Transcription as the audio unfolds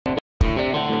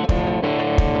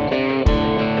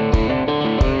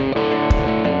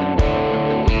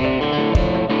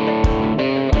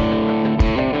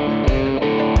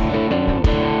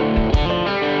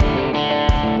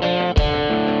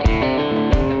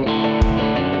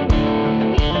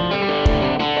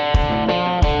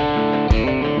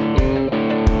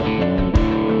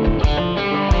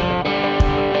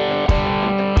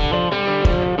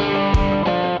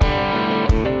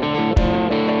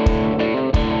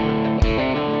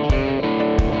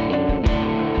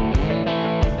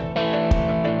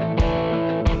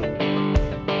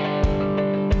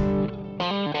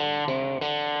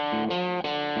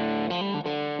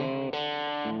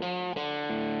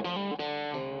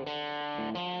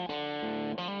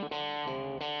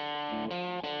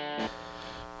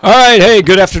All right, hey,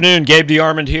 good afternoon. Gabe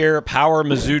DeArmond here,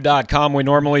 PowerMizzou.com. We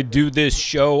normally do this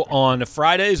show on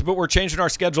Fridays, but we're changing our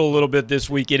schedule a little bit this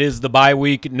week. It is the bye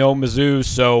week, no Mizzou,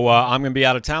 so I'm going to be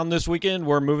out of town this weekend.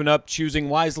 We're moving up Choosing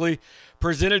Wisely,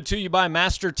 presented to you by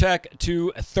MasterTech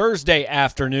to Thursday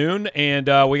afternoon, and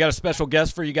we got a special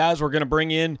guest for you guys. We're going to bring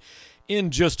in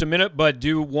just a minute, but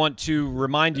do want to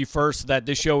remind you first that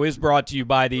this show is brought to you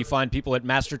by the fine people at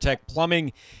MasterTech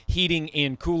Plumbing, Heating,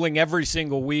 and Cooling every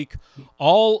single week,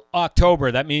 all October.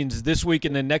 That means this week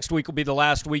and then next week will be the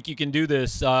last week you can do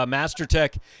this.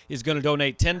 MasterTech is going to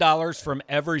donate $10 from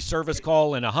every service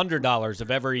call and $100 of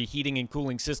every heating and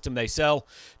cooling system they sell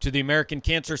to the American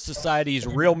Cancer Society's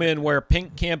Real Men Wear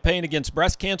Pink campaign against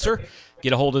breast cancer.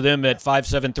 Get a hold of them at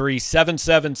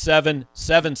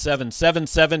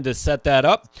 573-777-7777 to set that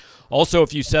up. Also,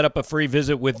 if you set up a free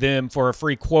visit with them for a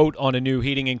free quote on a new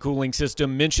heating and cooling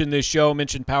system, mention this show,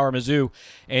 mention Power Mizzou,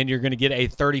 and you're going to get a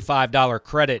 $35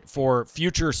 credit for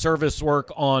future service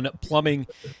work on plumbing,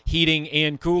 heating,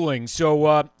 and cooling.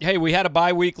 So, hey, we had a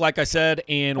bye week, like I said,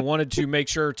 and wanted to make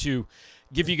sure to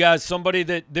give you guys somebody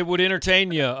that would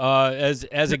entertain you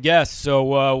as a guest.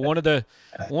 So one of the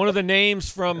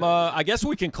names from I guess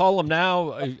we can call them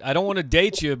now. I don't want to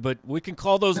date you, but we can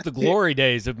call those the glory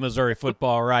days of Missouri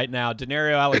football right now.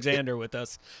 Denario Alexander with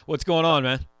us. What's going on,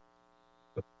 man?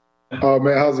 Oh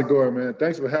man, how's it going, man?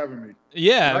 Thanks for having me.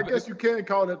 Yeah, I guess you can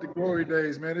call it the glory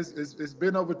days, man. It's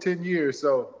been over 10 years,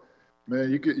 so.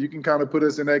 Man, you can kind of put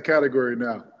us in that category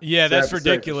now. Yeah, that's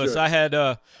ridiculous.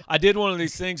 Sure. I did one of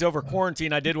these things over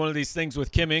quarantine. I did one of these things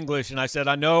with Kim English, and I said,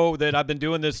 I know that I've been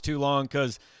doing this too long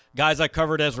because guys I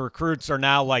covered as recruits are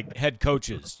now like head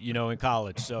coaches, in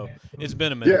college. So it's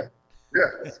been a minute. Yeah,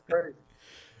 it's crazy.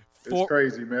 It's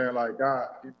crazy, man. Like,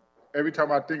 every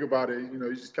time I think about it,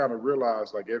 you just kind of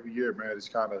realize, like, every year, man, it's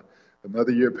kind of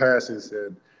another year passes,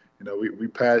 and we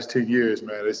passed 10 years,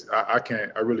 man. I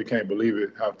really can't believe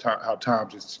it how time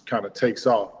just kind of takes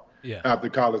off after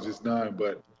college is done.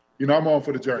 But I'm on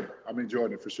for the journey. I'm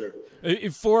enjoying it for sure.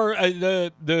 For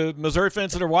the Missouri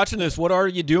fans that are watching this, what are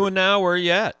you doing now? Where are you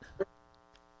at?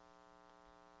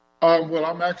 Well,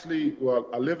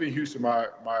 I live in Houston. My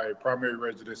primary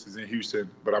residence is in Houston,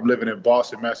 but I'm living in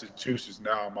Boston, Massachusetts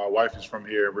now. My wife is from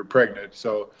here. We're pregnant,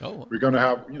 so we're gonna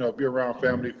have be around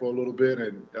family for a little bit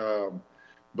and.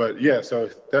 But yeah, so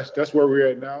that's where we're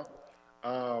at now.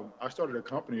 I started a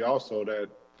company also that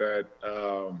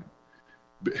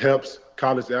helps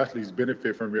college athletes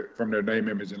benefit from their name,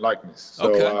 image, and likeness.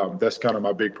 So that's kind of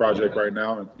my big project right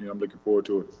now, and I'm looking forward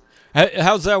to it.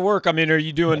 How's that work? I mean, are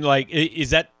you doing is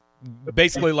that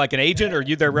basically like an agent? Or are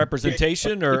you their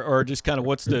representation, or just kind of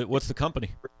what's the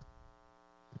company?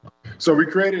 So we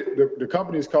created the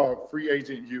company is called Free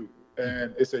Agent U,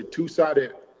 and it's a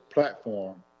two-sided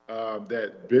platform.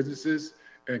 That businesses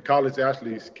and college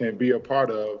athletes can be a part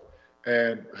of.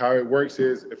 And how it works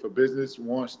is if a business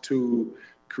wants to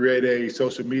create a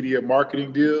social media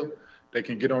marketing deal, they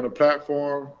can get on the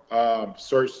platform,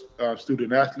 search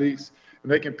student athletes,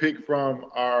 and they can pick from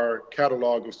our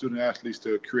catalog of student athletes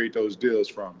to create those deals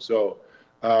from. So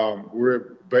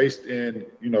we're based in,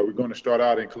 we're going to start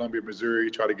out in Columbia,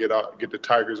 Missouri, try to get the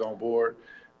Tigers on board.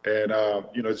 And,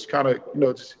 just kind of,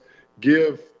 just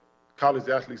give college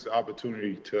athletes the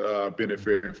opportunity to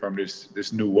benefit from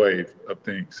this new wave of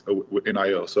things with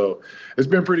NIL. So it's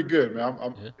been pretty good, man.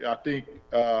 I think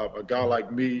a guy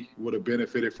like me would have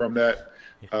benefited from that,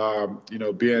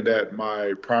 being that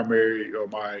my primary or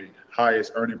my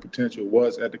highest earning potential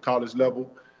was at the college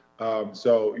level.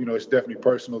 So, it's definitely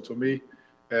personal to me.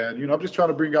 And, I'm just trying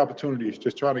to bring opportunities,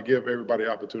 just trying to give everybody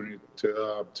opportunity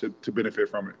to benefit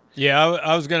from it. Yeah,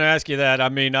 I was going to ask you that. I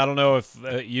mean, I don't know if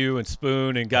you and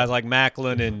Spoon and guys like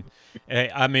Macklin and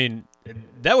I mean,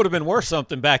 that would have been worth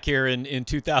something back here in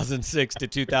 2006 to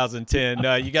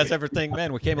 2010. You guys ever think,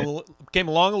 man, we came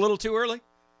along a little too early?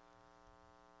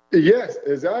 Yes,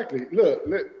 exactly. Look,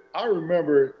 I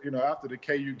remember, after the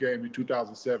KU game in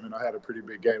 2007, I had a pretty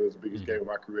big game. It was the biggest game of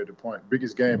my career at the point,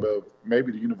 biggest game of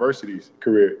maybe the university's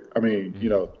career. I mean,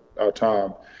 our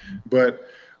time. But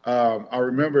I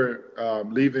remember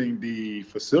leaving the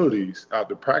facilities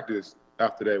after practice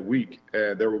after that week,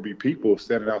 and there would be people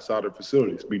standing outside the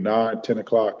facilities. It'd be 9, 10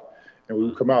 o'clock, and we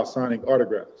would come out signing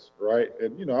autographs, right?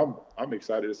 And, I'm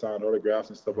excited to sign autographs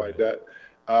and stuff like that.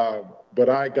 But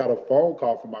I got a phone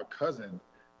call from my cousin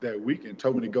that week and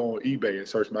told me to go on eBay and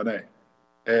search my name.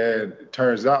 And it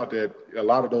turns out that a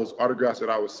lot of those autographs that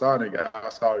I was signing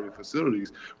outside of the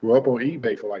facilities were up on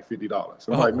eBay for like $50.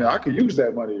 So I'm like, man, I could use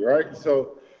that money, right?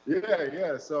 So,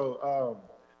 yeah. So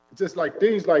just like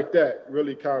things like that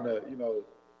really kind of,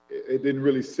 it didn't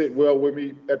really sit well with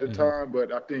me at the time,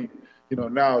 but I think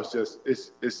now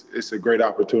it's a great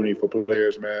opportunity for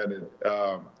players, man,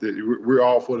 and we're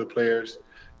all for the players.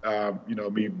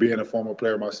 Me being a former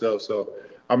player myself, so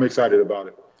I'm excited about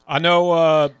it. I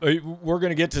know we're going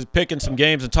to get to picking some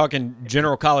games and talking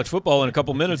general college football in a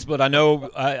couple minutes, but I know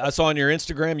I saw on your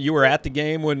Instagram you were at the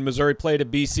game when Missouri played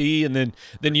at BC, and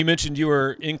then you mentioned you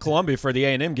were in Columbia for the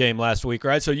A&M game last week,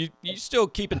 right? So you still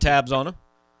keeping tabs on them?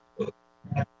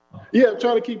 Yeah, I'm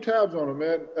trying to keep tabs on them,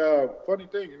 man. Funny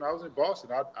thing, I was in Boston.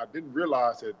 I didn't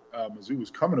realize that Mizzou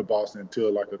was coming to Boston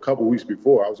until like a couple weeks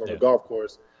before. I was on the golf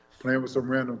course playing with some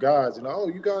random guys, and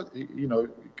you guys,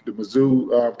 the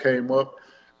Mizzou came up.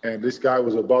 And this guy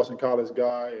was a Boston College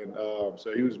guy, and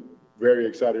so he was very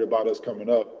excited about us coming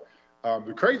up.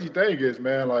 The crazy thing is,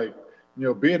 man, like,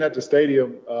 being at the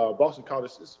stadium, Boston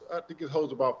College, I think it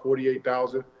holds about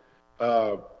 48,000.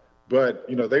 But,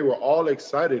 they were all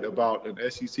excited about an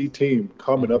SEC team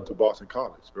coming up to Boston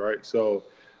College, right? So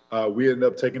we ended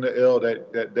up taking the L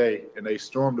that day, and they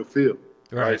stormed the field,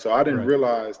 right? So I didn't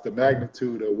realize the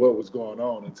magnitude of what was going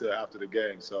on until after the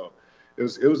game. So it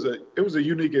was a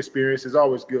unique experience. It's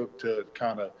always good to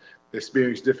kind of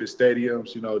experience different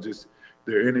stadiums, just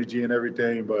their energy and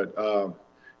everything. But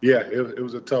it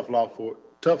was a tough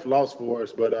loss for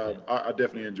us. But I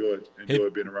definitely enjoyed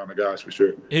being around the guys for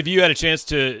sure. Have you had a chance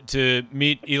to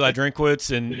meet Eli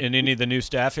Drinkwitz and any of the new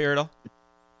staff here at all?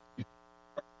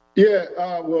 Yeah,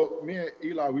 well, me and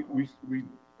Eli, we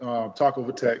talk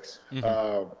over text, and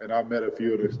I met a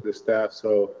few of the staff.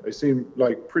 So they seem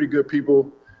like pretty good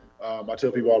people. I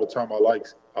tell people all the time I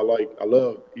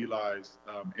love Eli's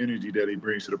energy that he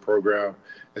brings to the program,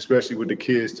 especially with the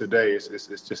kids today. It's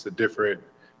just a different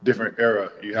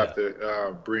era. You have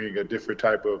to bring a different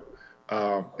type of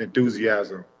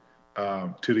enthusiasm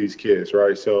to these kids,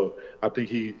 right? So I think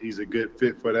he's a good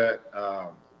fit for that.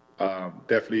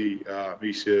 Definitely,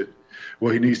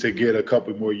 he needs to get a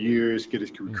couple more years, get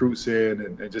his recruits in,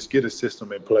 and just get a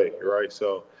system in play, right?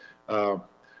 So.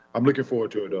 I'm looking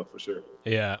forward to it, though, for sure.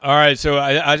 Yeah. All right, so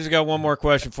I just got one more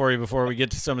question for you before we get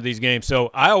to some of these games.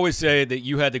 So I always say that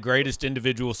you had the greatest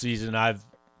individual season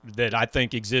that I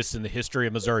think exists in the history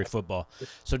of Missouri football.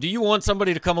 So do you want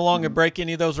somebody to come along and break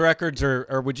any of those records,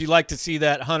 or would you like to see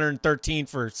that 113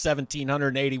 for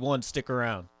 1,781 stick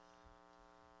around?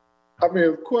 I mean,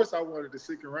 of course I wanted to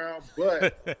stick around,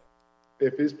 but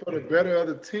if it's for the better of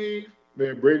the team,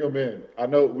 man, bring them in. I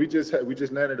know we just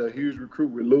landed a huge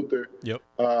recruit with Luther. Yep.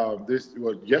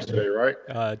 Yesterday, right?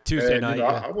 Tuesday night.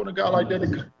 I want a guy like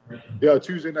that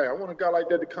Tuesday night. I want a guy like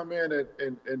that to come in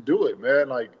and do it, man.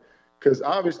 Like, because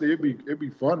obviously it'd be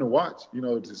fun to watch.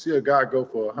 To see a guy go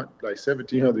for like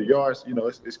 1,700 yards.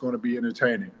 It's going to be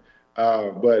entertaining.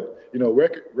 But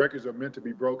records are meant to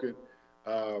be broken.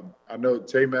 I know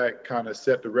J-Mac kind of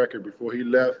set the record before he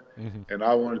left, and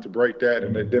I wanted to break that,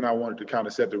 and then I wanted to kind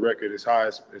of set the record as high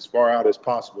as far out as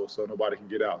possible so nobody can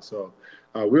get out. So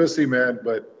we'll see, man.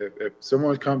 But if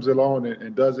someone comes along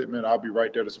and does it, man, I'll be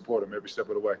right there to support them every step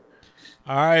of the way.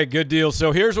 All right, good deal.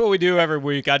 So here's what we do every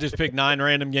week. I just pick 9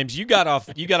 random games. You got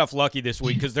off lucky this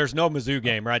week because there's no Mizzou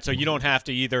game, right? So you don't have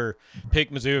to either pick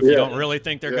Mizzou if you don't really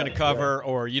think they're going to cover,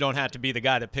 or you don't have to be the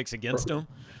guy that picks against them.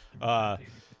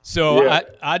 So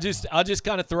I'll just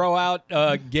kind of throw out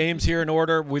games here in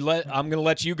order. I'm going to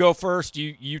let you go first.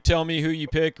 You tell me who you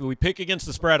pick. We pick against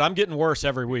the spread. I'm getting worse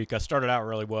every week. I started out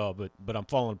really well, but I'm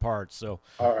falling apart. So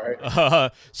all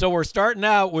right. So we're starting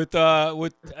out with a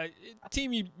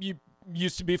team you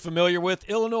used to be familiar with.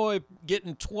 Illinois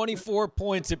getting 24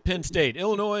 points at Penn State.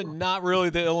 Illinois, not really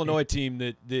the Illinois team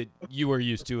that you were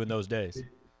used to in those days.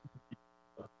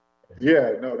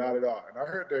 Yeah, no, not at all. And I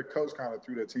heard their coach kind of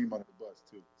threw their team under the bus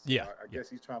too. So I guess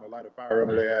he's trying to light a fire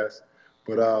under their ass.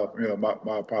 But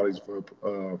my apologies for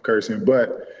cursing.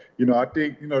 But I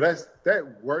think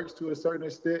that works to a certain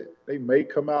extent. They may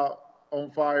come out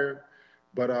on fire,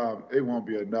 but it won't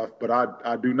be enough. But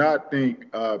I do not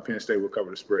think Penn State will cover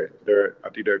the spread. I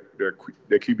think their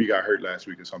QB got hurt last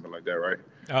week or something like that, right?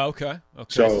 Oh, okay.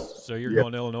 So you're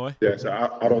going to Illinois? Yeah. So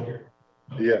I don't.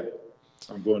 Yeah,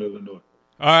 I'm going to Illinois.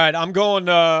 All right, I'm going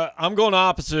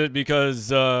opposite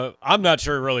because I'm not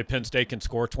sure really Penn State can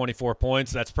score 24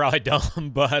 points. That's probably dumb,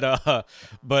 but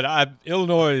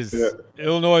Illinois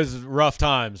is rough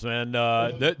times, man.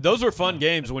 Those are fun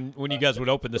games when you guys would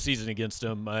open the season against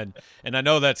them, and I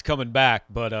know that's coming back,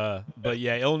 but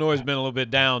yeah, Illinois has been a little bit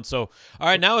down. So all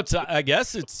right, now I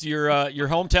guess it's your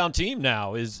hometown team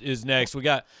now is next. We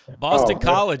got Boston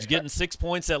College getting 6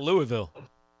 points at Louisville.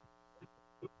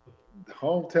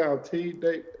 Hometown team,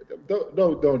 they don't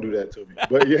do that to me.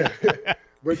 But yeah,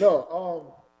 but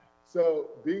no. So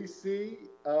BC,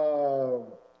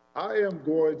 I am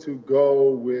going to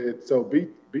go with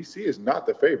BC is not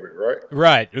the favorite, right?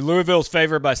 Right. Louisville's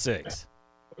favored by 6.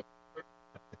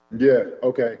 Yeah.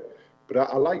 Okay. But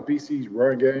I like BC's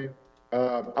run game.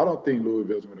 I don't think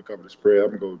Louisville's going to cover the spread. I'm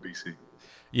going to go with BC.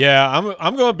 Yeah,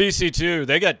 I'm going BC too.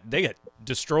 They got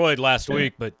destroyed last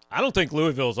week, but I don't think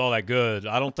Louisville's all that good.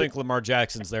 I don't think Lamar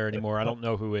Jackson's there anymore. I don't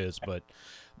know who is, but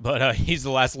he's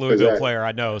the last Louisville player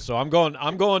I know. So I'm going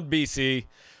BC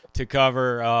to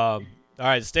cover. All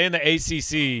right, stay in the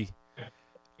ACC.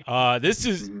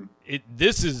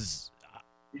 This is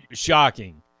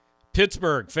shocking.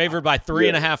 Pittsburgh favored by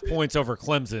 3.5 points over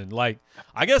Clemson. Like,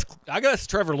 I guess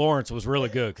Trevor Lawrence was really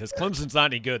good because Clemson's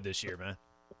not any good this year, man.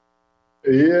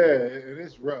 Yeah, it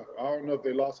is rough. I don't know if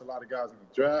they lost a lot of guys in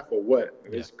the draft or what.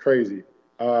 It's crazy.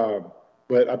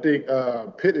 But I think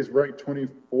Pitt is ranked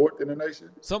 24th in the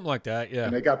nation. Something like that, yeah.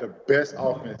 And they got the best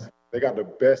offense. They got the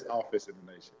best offense in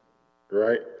the nation,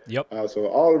 right? Yep. So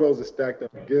all of those are stacked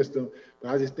up against them.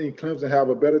 But I just think Clemson have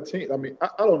a better team. I mean, I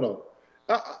don't know.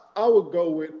 I'm gonna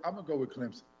go with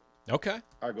Clemson. Okay.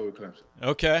 I go with Clemson.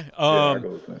 Okay. I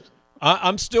go with Clemson.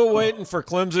 I'm still waiting for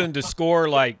Clemson to score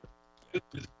like.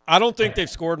 I don't think they've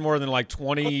scored more than like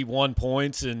 21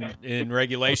 points in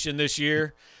regulation this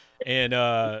year, and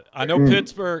I know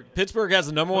Pittsburgh has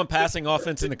the number 1 passing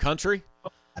offense in the country,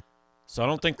 so I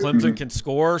don't think Clemson can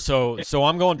score. So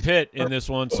I'm going Pitt in this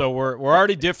one. So we're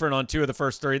already different on 2 of the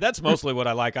first 3. That's mostly what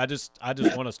I like. I just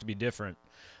want us to be different.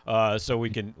 So we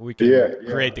can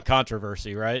create the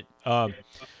controversy, right?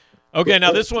 Okay,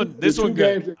 now this one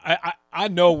good. I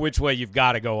know which way you've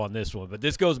got to go on this one, but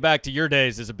this goes back to your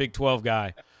days as a Big 12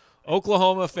 guy.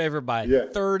 Oklahoma favored by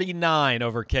 39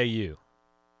 over KU.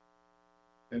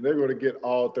 And they're going to get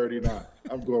all 39.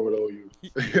 I'm going with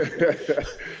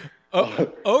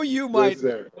OU.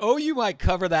 OU might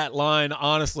cover that line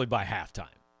honestly by halftime.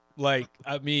 Like,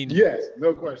 I mean, yes,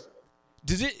 no question.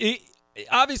 Does it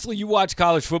obviously you watch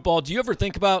college football. Do you ever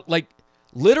think about, like,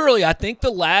 literally, I think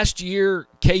the last year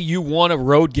KU won a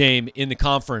road game in the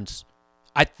conference,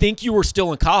 I think you were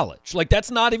still in college. Like,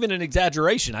 that's not even an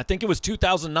exaggeration. I think it was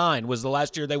 2009 was the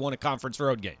last year they won a conference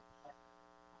road game.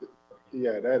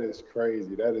 Yeah, that is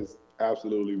crazy. That is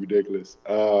absolutely ridiculous.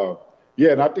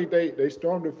 Yeah, and I think they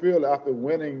stormed the field after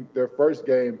winning their first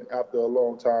game after a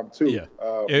long time, too. Yeah,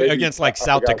 against, like,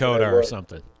 South Dakota or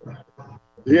something.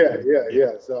 Yeah.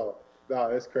 So, no,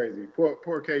 that's crazy.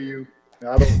 Poor KU.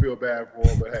 I don't feel bad for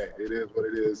them, but, hey, it is what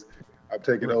it is. I'm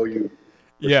taking OU.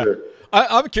 Yeah. Sure.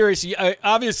 I'm curious.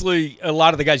 Obviously, a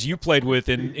lot of the guys you played with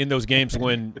in those games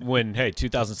when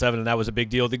 2007, and that was a big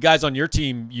deal. The guys on your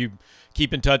team you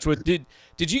keep in touch with. Did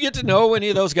you get to know any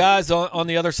of those guys on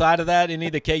the other side of that, any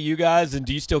of the KU guys, and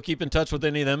do you still keep in touch with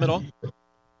any of them at all?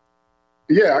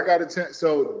 Yeah, I got a chance.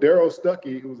 So Daryl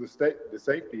Stuckey, who was the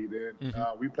safety then,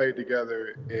 we played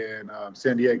together in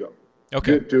San Diego.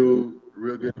 Okay. Good dude,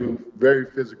 real good dude, very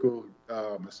physical.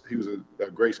 He was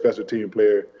a great special team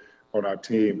player on our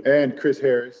team. And Chris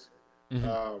Harris,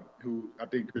 who I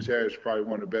think Chris Harris is probably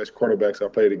one of the best quarterbacks I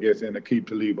played against, and Aqib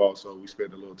Talib also. We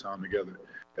spent a little time together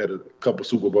at a couple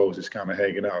Super Bowls just kind of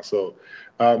hanging out. So,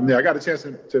 I got a chance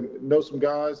to know some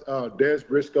guys. Des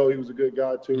Briscoe, he was a good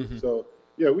guy too. So,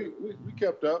 yeah, we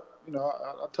kept up. You know,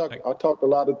 I talked a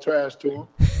lot of trash to him.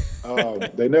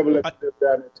 They never let me live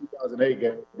down in the 2008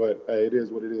 game, but hey, it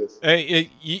is what it is. Hey,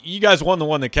 you guys won the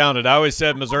one that counted. I always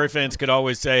said Missouri fans could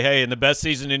always say, hey, in the best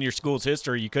season in your school's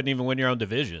history, you couldn't even win your own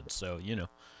division. So, you know.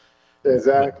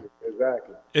 Exactly.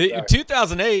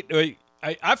 2008,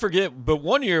 I forget, but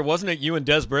one year, wasn't it you and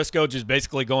Des Briscoe just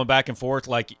basically going back and forth?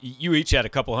 Like, you each had a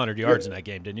couple hundred yards in that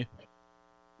game, didn't you?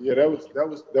 Yeah, that was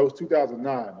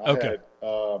 2009. I had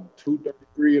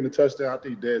 233 in the touchdown. I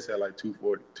think Des had like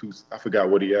 242. I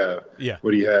forgot what he had. Yeah.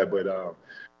 What he had, but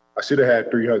I should have had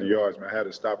 300 yards. Man, I had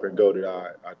a stop and go that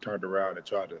I turned around and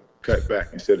tried to cut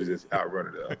back instead of just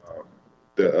outrunning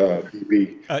the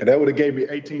DB, and that would have gave me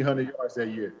 1,800 yards that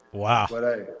year. Wow. But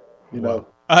hey, you know,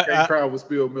 can't cry with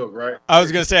spilled milk, right? I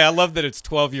was gonna say, I love that it's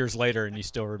 12 years later and you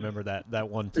still remember that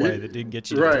one play that didn't get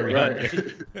you to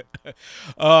 300. Right.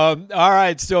 All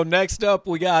right. So next up,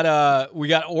 we got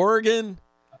Oregon,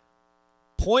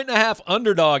 1.5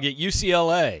 underdog at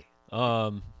UCLA.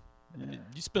 You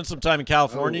spent some time in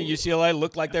California. UCLA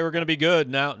looked like they were going to be good.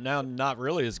 Now not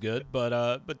really as good,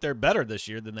 but they're better this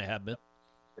year than they have been.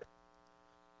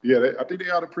 Yeah, I think they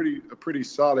got a pretty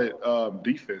solid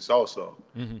defense also.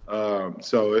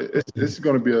 So it's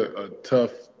going to be a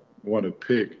tough one to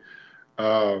pick.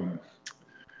 I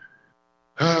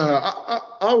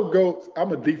would go.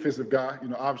 I'm a defensive guy. You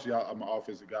know, obviously I'm an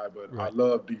offensive guy, but I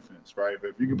love defense. Right?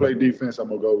 If you can play defense, I'm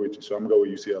gonna go with you. So I'm gonna go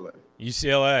with UCLA.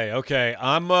 UCLA. Okay.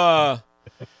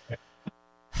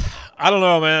 I don't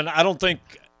know, man. I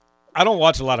don't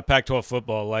watch a lot of Pac-12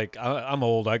 football. Like I'm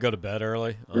old. I go to bed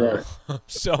early, Right.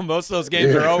 so most of those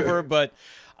games are over. But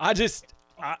I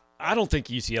don't think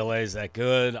UCLA is that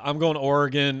good. I'm going to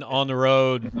Oregon on the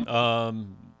road,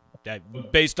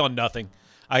 based on nothing.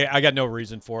 I got no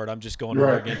reason for it. I'm just going to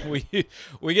Right. Oregon.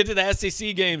 We get to the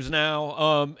SEC games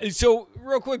now. And so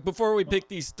real quick before we pick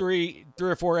these three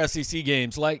or four SEC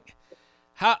games, like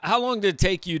how long did it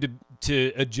take you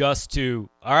to adjust to?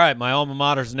 All right, my alma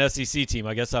mater's an SEC team.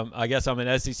 I guess I'm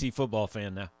an SEC football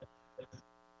fan now.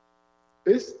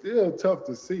 It's still tough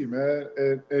to see, man,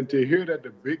 and to hear that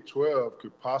the Big 12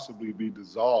 could possibly be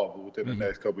dissolved within the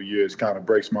next couple of years kind of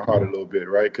breaks my heart a little bit,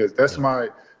 right? Because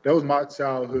that was my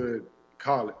childhood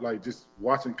college. Like just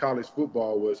watching college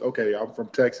football was okay. I'm from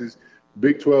Texas.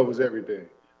 Big 12 was everything,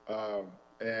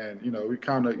 and we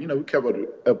kind of we kept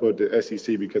up with the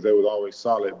SEC because they was always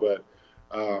solid, but.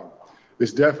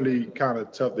 It's definitely kind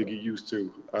of tough to get used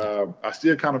to. I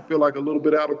still kind of feel like a little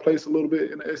bit out of place a little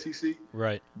bit in the SEC.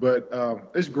 Right. But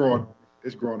it's growing.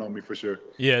 It's growing on me for sure.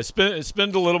 Yeah,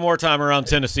 spend a little more time around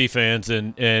Tennessee fans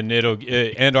and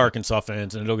Arkansas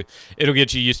fans, and it'll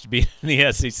get you used to being in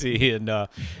the SEC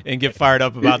and get fired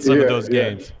up about some of those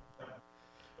games.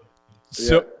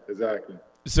 So exactly.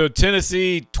 So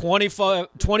Tennessee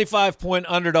 25-point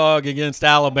underdog against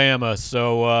Alabama.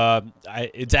 So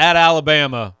it's at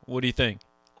Alabama. What do you think?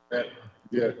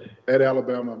 At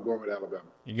Alabama. I'm going with Alabama.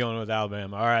 You're going with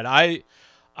Alabama. All right.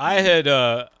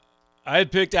 I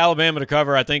had picked Alabama to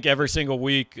cover, I think, every single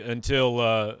week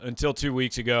until 2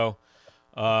 weeks ago.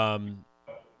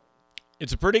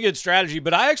 It's a pretty good strategy,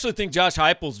 but I actually think Josh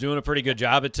Heupel's doing a pretty good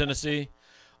job at Tennessee.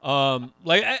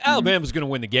 Alabama's going to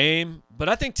win the game, but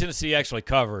I think Tennessee actually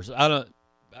covers. I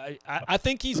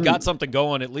think he's got something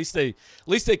going. At least they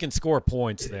can score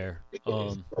points there.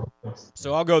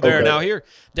 So I'll go there. Okay. Now here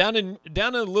down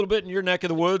a little bit in your neck of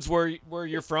the woods where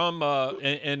you're from,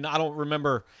 and I don't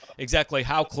remember exactly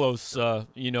how close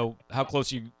you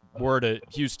were to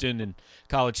Houston and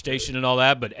College Station and all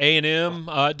that, but A&M.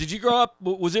 Did you grow up?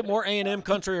 Was it more A&M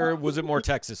country or was it more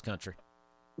Texas country?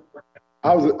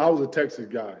 I was a Texas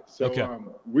guy. So Okay.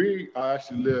 I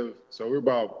actually live. So we're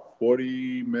about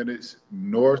 40 minutes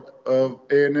north of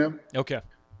A&M. Okay.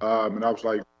 And I was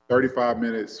like 35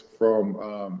 minutes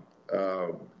from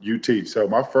UT. So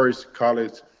my first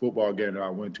college football game that I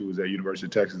went to was at University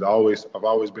of Texas. I've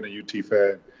always been a UT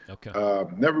fan. Okay.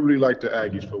 Never really liked the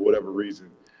Aggies for whatever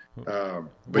reason. But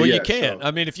well, yeah, you can't. so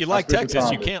I mean, if you like spent the Texas,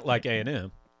 time you with- can't like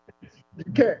A&M.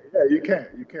 You can. Yeah, you can.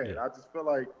 Yeah. I just feel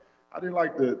like I didn't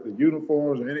like the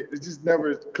uniforms, and it just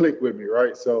never clicked with me,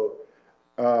 right? So,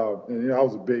 and I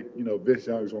was a big, Vince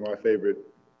Young is one of my favorite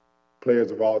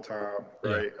players of all time,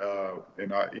 right?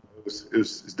 And it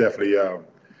was definitely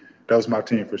that was my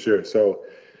team for sure. So,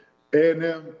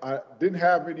 A&M, I didn't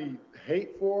have any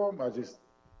hate for them. I just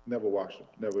never watched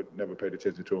them, never paid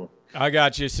attention to them. I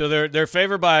got you. So they're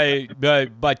favored by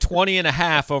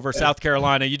 20.5 over South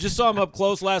Carolina. You just saw them up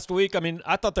close last week. I mean,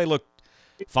 I thought they looked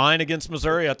fine against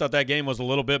Missouri. I thought that game was a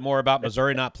little bit more about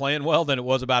Missouri not playing well than it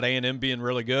was about A&M being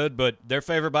really good, but they're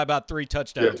favored by about 3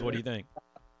 touchdowns. Yeah. What do you think?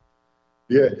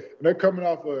 Yeah, and they're coming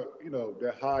off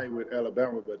that high with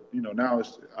Alabama, but now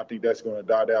I think that's going to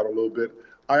die down a little bit.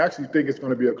 I actually think it's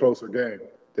going to be a closer game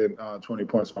than 20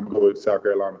 points. So I'm going to go with South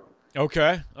Carolina.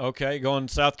 Okay, going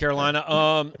South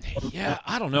Carolina. Yeah,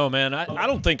 I don't know, man. I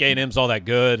don't think A&M's all that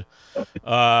good.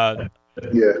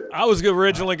 Yeah. I was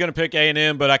originally going to pick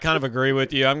A&M, but I kind of agree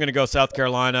with you. I'm going to go South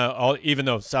Carolina, even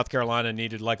though South Carolina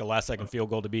needed like a last-second field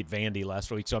goal to beat Vandy last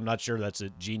week, so I'm not sure that's a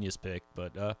genius pick.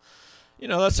 But,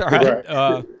 that's all right. Right.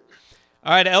 All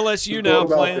right, LSU now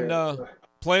What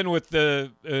playing with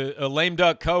a lame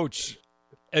duck coach.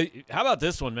 How about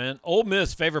this one, man? Ole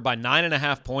Miss favored by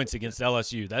 9.5 points against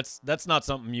LSU. That's not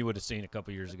something you would have seen a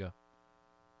couple years ago.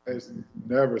 It's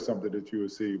never something that you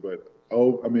would see, but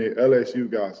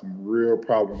LSU got some real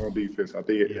problems on defense. I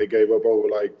think they gave up over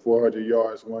like 400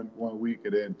 yards one week,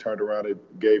 and then turned around and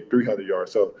gave 300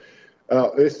 yards. So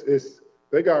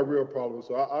they got real problems.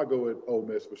 So I'll go with Ole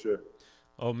Miss for sure.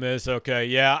 Ole Miss, okay,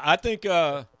 yeah, I think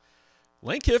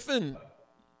Lane Kiffin's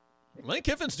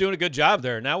doing a good job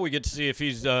there. Now we get to see if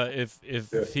he's if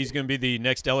he's going to be the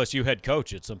next LSU head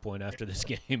coach at some point after this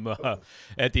game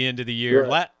at the end of the year.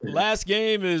 Right. Last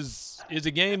game is a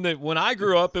game that when I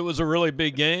grew up it was a really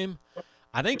big game.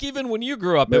 I think even when you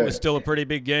grew up it was still a pretty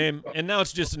big game, and now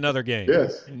it's just another game.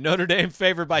 Yes. Notre Dame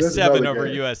favored by Just 7 another over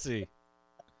game. USC.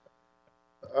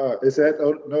 It's at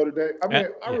Notre Dame.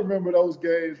 I remember those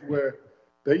games where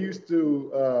they used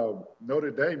to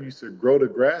Notre Dame used to grow the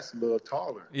grass a little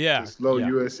taller. Yeah. To slow Yeah.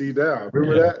 USC down.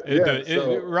 Remember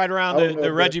that? Right around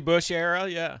the Reggie Bush era,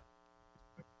 yeah.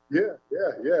 Yeah.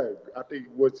 I think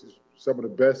what's some of the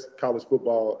best college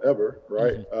football ever,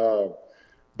 right?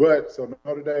 But so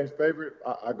Notre Dame's favorite,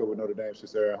 I go with Notre Dame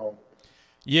since they're at home.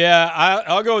 Yeah,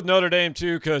 I'll go with Notre Dame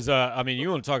too because, I mean, you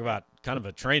want to talk about kind of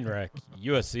a train wreck.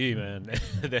 USC, man.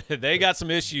 They got some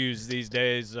issues these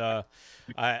days. I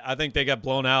think they got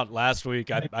blown out last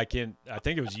week. I think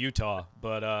it was Utah.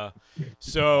 But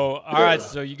so, all right,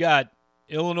 so you got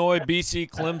Illinois, BC,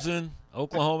 Clemson,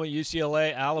 Oklahoma,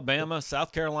 UCLA, Alabama,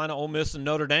 South Carolina, Ole Miss, and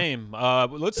Notre Dame.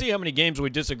 Let's see how many games we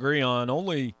disagree on.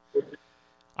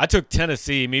 I took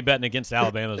Tennessee. Me betting against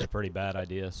Alabama is a pretty bad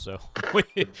idea. So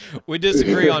we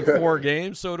disagree on 4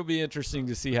 games. So it'll be interesting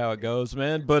to see how it goes,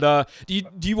 man. But do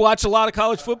you watch a lot of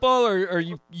college football, or are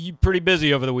you pretty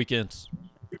busy over the weekends?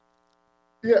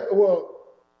 Yeah, well,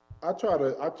 I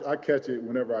catch it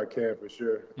whenever I can for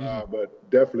sure.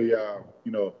 But definitely,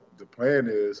 the plan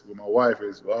is with my wife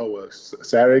is,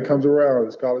 Saturday comes around,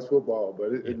 it's college football,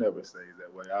 but it never stays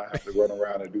that way. I have to run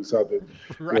around and do something,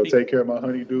 right. Take care of my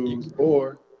honeydews,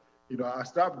 or, I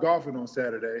stopped golfing on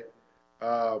Saturday,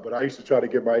 but I used to try to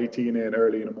get my 18 in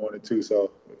early in the morning too.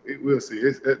 So we'll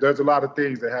see. There's a lot of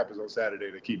things that happens on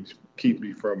Saturday that keep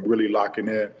me from really locking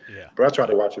in. Yeah. But I try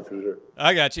to watch it for sure.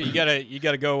 I got you. You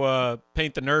gotta go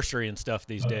paint the nursery and stuff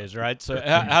these days, right? So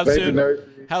how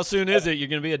soon is it you're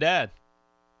gonna be a dad?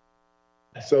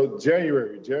 So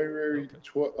January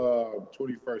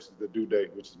 21st is the due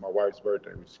date, which is my wife's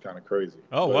birthday, which is kind of crazy.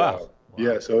 Oh, wow.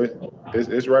 Yeah, so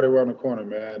it's right around the corner,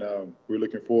 man. We're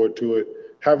looking forward to it.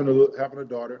 Having a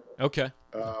daughter. Okay.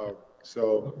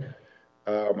 So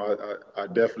I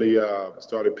definitely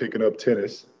started picking up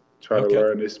tennis, trying to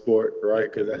learn this sport,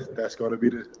 right? Because that's going to be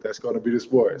the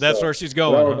sport. That's where she's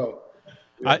going.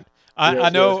 I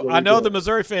don't know. I know the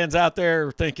Missouri fans out there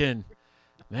are thinking,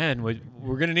 man,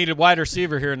 we're going to need a wide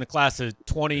receiver here in the class of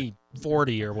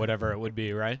 2040 or whatever it would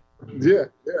be, right? Yeah.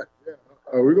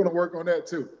 We're going to work on that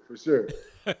too, for sure.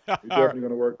 We're definitely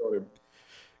going to work on it.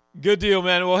 Good deal,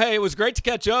 man. Well, hey, it was great to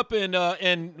catch up, and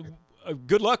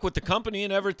good luck with the company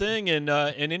and everything. And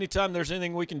anytime there's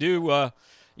anything we can do,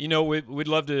 we'd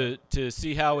love to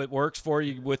see how it works for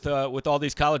you with all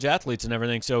these college athletes and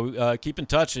everything. So keep in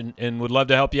touch, and would love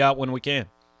to help you out when we can.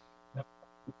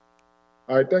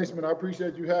 All right, thanks, man. I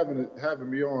appreciate you having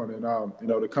me on. And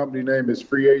the company name is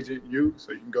Free Agent U,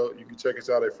 so you can check us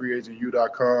out at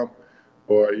freeagentu.com,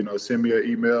 or send me an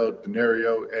email,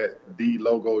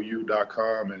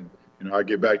 denario@thelogou.com, and I'll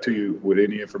get back to you with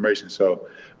any information. So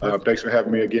thanks for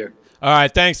having me again. All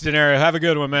right, thanks, Denario. Have a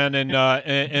good one, man,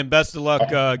 and best of luck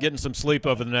getting some sleep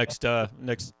over the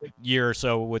next year or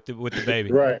so with the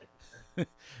baby. Right.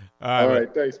 All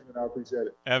right, thanks, man. I appreciate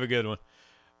it. Have a good one.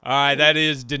 All right, that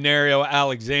is Denario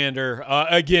Alexander.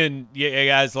 Again, yeah,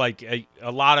 guys, like a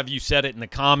lot of you said it in the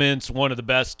comments, one of the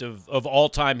best of all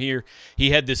time here.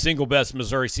 He had the single best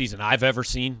Missouri season I've ever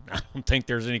seen. I don't think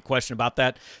there's any question about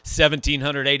that.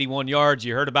 1,781 yards.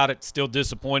 You heard about it. Still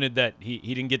disappointed that he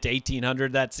didn't get to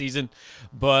 1,800 that season.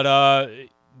 But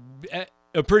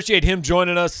appreciate him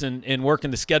joining us and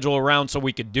working the schedule around so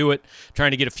we could do it.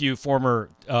 Trying to get a few former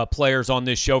players on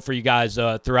this show for you guys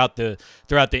throughout the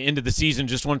end of the season.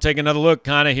 Just want to take another look.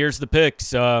 Here's the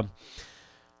picks.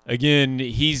 Again,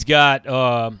 he's got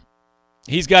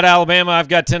Alabama. I've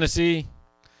got Tennessee.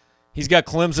 He's got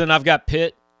Clemson. I've got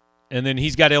Pitt. And then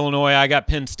he's got Illinois. I got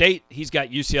Penn State. He's got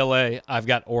UCLA. I've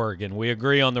got Oregon. We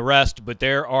agree on the rest, but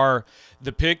there are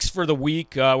the picks for the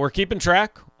week. We're keeping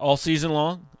track all season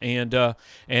long, and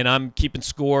I'm keeping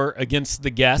score against the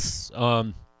guests.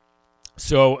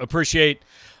 So appreciate,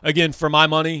 again, for my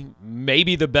money,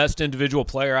 maybe the best individual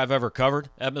player I've ever covered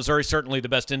at Missouri, certainly the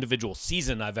best individual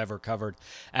season I've ever covered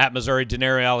at Missouri,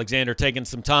 Denario Alexander, taking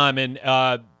some time. And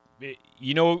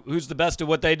who's the best at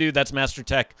what they do? That's Master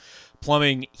Tech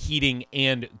Plumbing, Heating,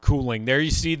 and Cooling. There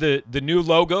you see the new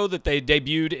logo that they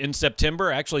debuted in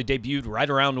September, actually debuted right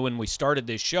around when we started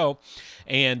this show,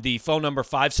 and the phone number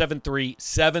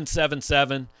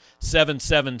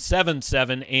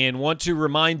 573-777-7777. And want to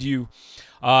remind you,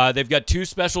 they've got 2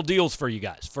 special deals for you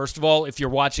guys. First of all, if you're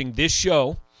watching this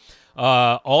show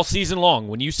all season long,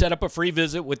 when you set up a free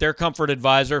visit with their Comfort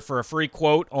Advisor for a free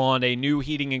quote on a new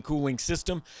heating and cooling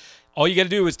system, all you got to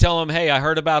do is tell them, hey, I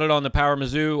heard about it on the Power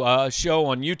Mizzou show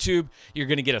on YouTube. You're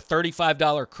going to get a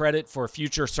 $35 credit for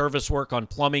future service work on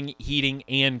plumbing, heating,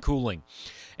 and cooling.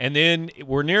 And then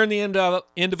we're nearing the end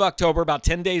of October, about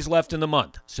 10 days left in the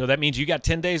month. So that means you got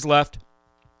 10 days left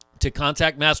to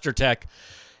contact Master Tech.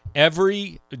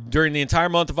 During the entire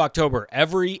month of October,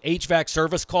 every HVAC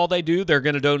service call they do, they're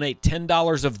going to donate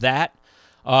 $10 of that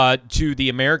to the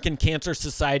American Cancer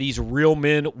Society's Real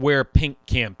Men Wear Pink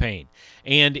campaign.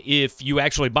 And if you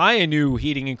actually buy a new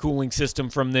heating and cooling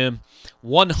system from them,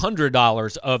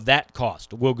 $100 of that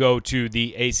cost will go to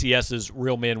the ACS's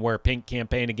Real Men Wear Pink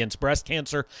campaign against breast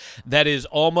cancer. That is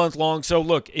all month long. So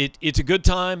look, it's a good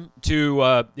time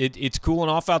to it's cooling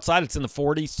off outside. It's in the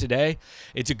 40s today.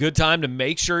 It's a good time to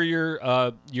make sure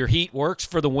your heat works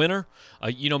for the winter.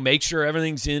 Make sure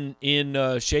everything's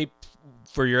in shape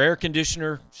for your air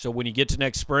conditioner, so when you get to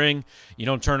next spring, you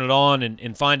don't turn it on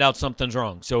and find out something's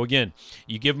wrong. So again,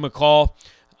 you give them a call,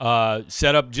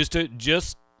 set up just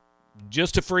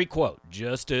a free quote,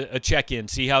 just a check-in,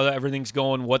 see how everything's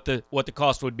going, what the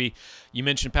cost would be. You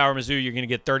mentioned Power Mizzou, you're going to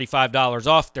get $35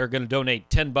 off. They're going to donate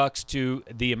 $10 to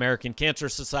the American Cancer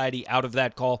Society out of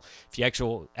that call. If you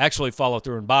actually follow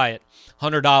through and buy it,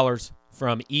 $100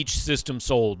 from each system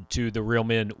sold to the Real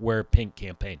Men Wear Pink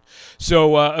campaign.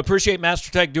 So appreciate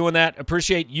MasterTech doing that.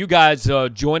 Appreciate you guys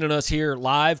joining us here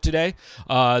live today.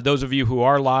 Those of you who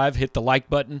are live, hit the like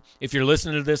button. If you're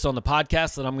listening to this on the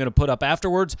podcast that I'm going to put up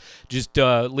afterwards, just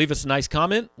leave us a nice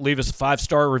comment. Leave us a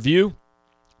 5-star review.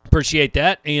 Appreciate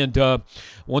that. And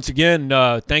once again,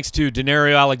 thanks to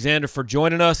Denario Alexander for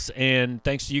joining us, and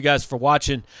thanks to you guys for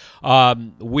watching.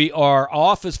 We are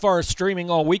off as far as streaming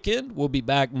all weekend. We'll be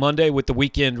back Monday with the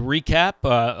weekend recap.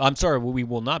 I'm sorry, we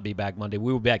will not be back Monday.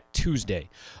 We will be back Tuesday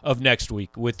of next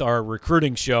week with our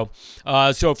recruiting show.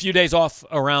 So a few days off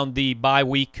around the bye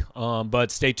week, but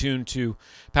stay tuned to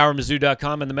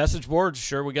PowerMizzou.com and the message board.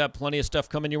 Sure, we got plenty of stuff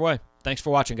coming your way. Thanks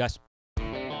for watching, guys.